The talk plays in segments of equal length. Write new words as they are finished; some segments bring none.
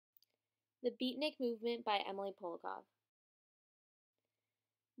The Beatnik Movement by Emily Polakov.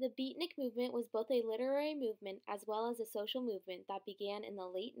 The Beatnik Movement was both a literary movement as well as a social movement that began in the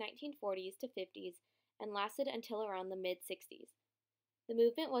late 1940s to 50s and lasted until around the mid-60s. The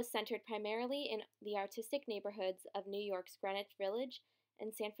movement was centered primarily in the artistic neighborhoods of New York's Greenwich Village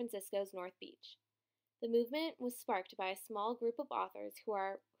and San Francisco's North Beach. The movement was sparked by a small group of authors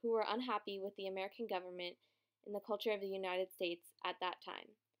who were unhappy with the American government and the culture of the United States at that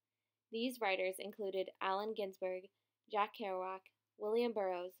time. These writers included Allen Ginsberg, Jack Kerouac, William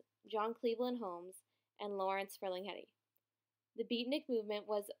Burroughs, John Cleveland Holmes, and Lawrence Ferlinghetti. The Beatnik movement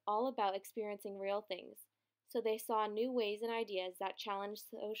was all about experiencing real things, so they saw new ways and ideas that challenged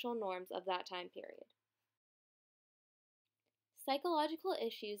social norms of that time period. Psychological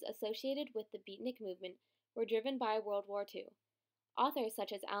issues associated with the Beatnik movement were driven by World War II. Authors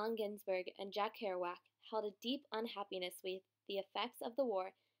such as Allen Ginsberg and Jack Kerouac held a deep unhappiness with the effects of the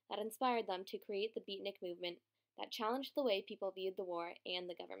war that inspired them to create the Beatnik movement that challenged the way people viewed the war and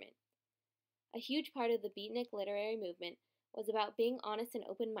the government. A huge part of the Beatnik literary movement was about being honest and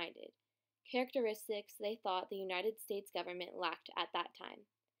open-minded, characteristics they thought the United States government lacked at that time.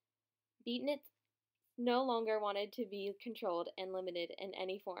 Beatniks no longer wanted to be controlled and limited in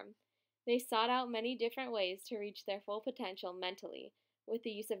any form. They sought out many different ways to reach their full potential mentally, with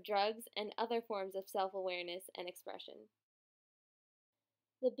the use of drugs and other forms of self-awareness and expression.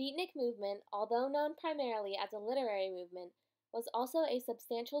 The Beatnik movement, although known primarily as a literary movement, was also a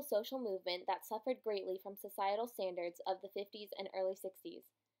substantial social movement that suffered greatly from societal standards of the 50s and early 60s.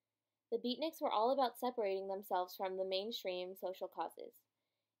 The Beatniks were all about separating themselves from the mainstream social causes.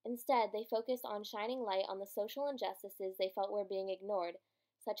 Instead, they focused on shining light on the social injustices they felt were being ignored,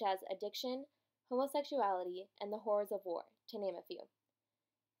 such as addiction, homosexuality, and the horrors of war, to name a few.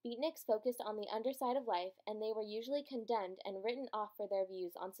 Beatniks focused on the underside of life, and they were usually condemned and written off for their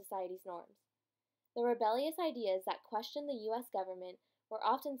views on society's norms. The rebellious ideas that questioned the U.S. government were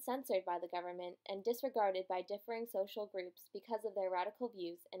often censored by the government and disregarded by differing social groups because of their radical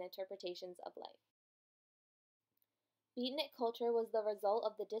views and interpretations of life. Beatnik culture was the result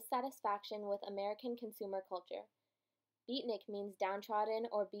of the dissatisfaction with American consumer culture. Beatnik means downtrodden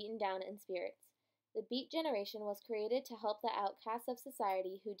or beaten down in spirits. The Beat generation was created to help the outcasts of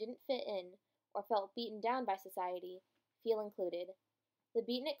society who didn't fit in or felt beaten down by society feel included. The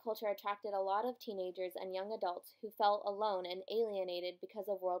Beatnik culture attracted a lot of teenagers and young adults who felt alone and alienated because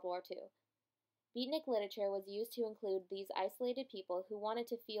of World War II. Beatnik literature was used to include these isolated people who wanted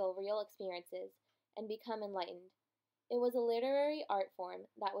to feel real experiences and become enlightened. It was a literary art form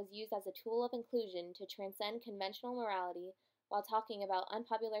that was used as a tool of inclusion to transcend conventional morality while talking about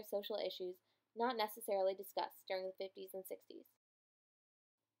unpopular social issues not necessarily discussed during the 50s and 60s.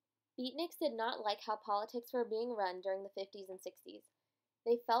 Beatniks did not like how politics were being run during the 50s and 60s.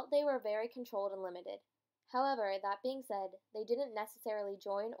 They felt they were very controlled and limited. However, that being said, they didn't necessarily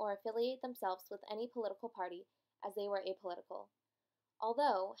join or affiliate themselves with any political party, as they were apolitical.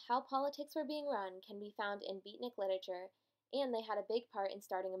 Although, how politics were being run can be found in Beatnik literature, and they had a big part in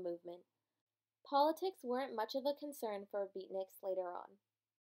starting a movement. Politics weren't much of a concern for Beatniks later on.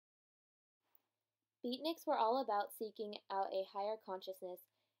 Beatniks were all about seeking out a higher consciousness,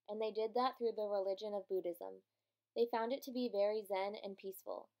 and they did that through the religion of Buddhism. They found it to be very zen and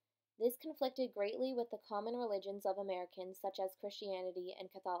peaceful. This conflicted greatly with the common religions of Americans such as Christianity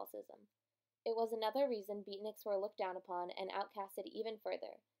and Catholicism. It was another reason Beatniks were looked down upon and outcasted even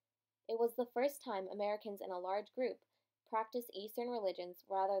further. It was the first time Americans in a large group practiced Eastern religions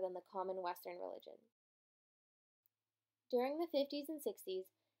rather than the common Western religion. During the 50s and 60s,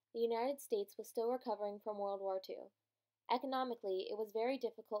 the United States was still recovering from World War II. Economically, it was very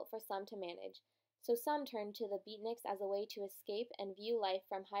difficult for some to manage, so some turned to the Beatniks as a way to escape and view life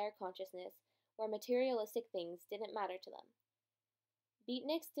from higher consciousness, where materialistic things didn't matter to them.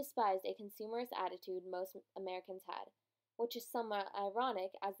 Beatniks despised a consumerist attitude most Americans had, which is somewhat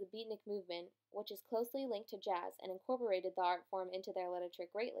ironic as the Beatnik movement, which is closely linked to jazz and incorporated the art form into their literature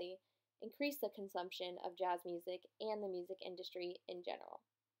greatly, increased the consumption of jazz music and the music industry in general.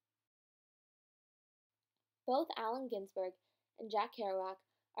 Both Allen Ginsberg and Jack Kerouac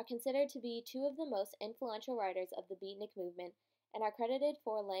are considered to be two of the most influential writers of the Beatnik movement and are credited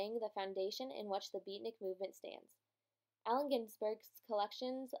for laying the foundation in which the Beatnik movement stands. Allen Ginsberg's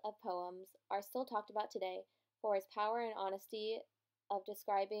collections of poems are still talked about today for his power and honesty of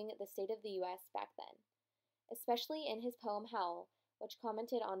describing the state of the U.S. back then, especially in his poem Howl, which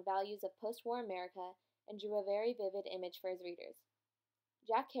commented on values of post-war America and drew a very vivid image for his readers.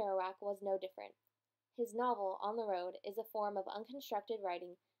 Jack Kerouac was no different. His novel, On the Road, is a form of unconstructed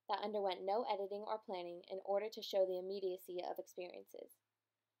writing that underwent no editing or planning in order to show the immediacy of experiences.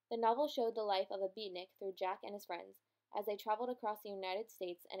 The novel showed the life of a beatnik through Jack and his friends, as they traveled across the United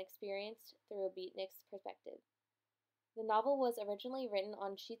States and experienced through a beatnik's perspective. The novel was originally written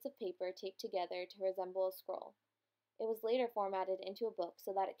on sheets of paper taped together to resemble a scroll. It was later formatted into a book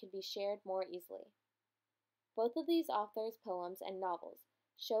so that it could be shared more easily. Both of these authors' poems and novels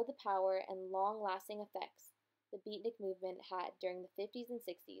show the power and long-lasting effects the Beatnik movement had during the 50s and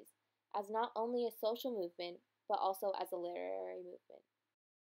 60s, as not only a social movement, but also as a literary movement.